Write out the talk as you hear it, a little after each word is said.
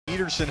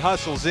Peterson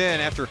hustles in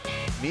after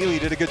Mealy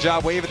did a good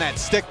job waving that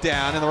stick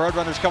down, and the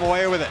Roadrunners come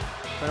away with it.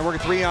 Trying to work a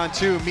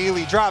 3-on-2.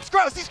 Mealy drops.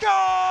 Gross, he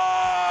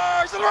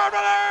scores! And the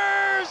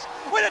Roadrunners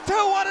win it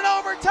 2-1 in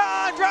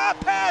overtime. Drop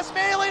pass,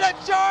 Mealy to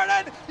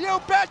Jordan.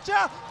 You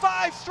betcha.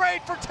 5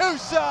 straight for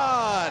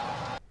Tucson.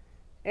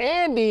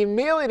 Andy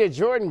Mealy to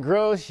Jordan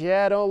Gross.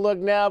 Yeah, don't look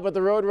now, but the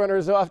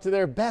Roadrunners off to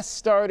their best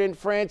start in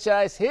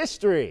franchise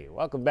history.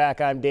 Welcome back.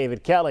 I'm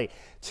David Kelly.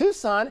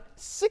 Tucson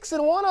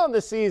 6-1 on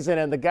the season,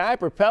 and the guy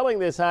propelling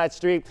this hot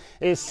streak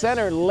is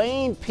center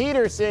Lane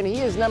Peterson.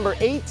 He is number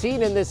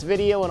 18 in this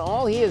video, and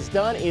all he has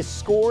done is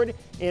scored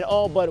in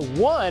all but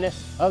one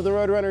of the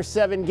Roadrunners'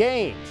 7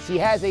 games. He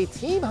has a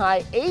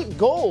team-high 8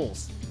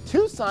 goals.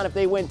 Tucson, if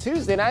they win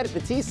Tuesday night at the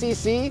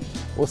TCC,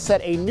 will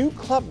set a new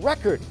club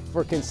record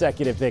for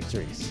consecutive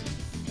victories.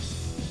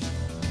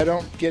 I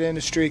don't get into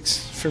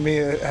streaks. For me,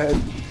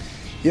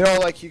 you know,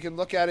 like, you can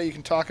look at it, you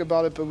can talk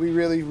about it, but we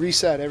really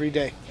reset every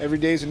day. Every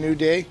day is a new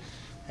day,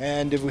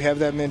 and if we have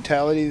that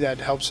mentality, that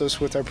helps us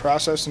with our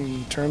process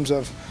in terms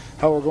of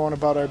how we're going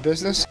about our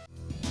business.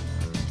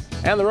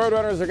 And the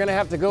Roadrunners are going to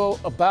have to go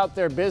about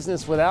their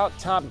business without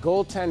top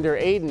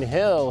goaltender Aiden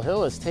Hill.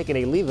 Hill has taken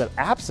a leave of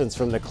absence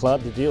from the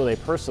club to deal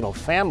with a personal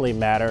family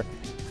matter.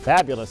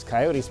 Fabulous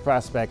Coyotes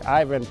prospect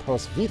Ivan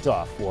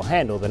Prosvitov will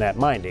handle the net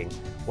minding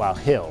while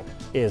Hill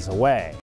is away.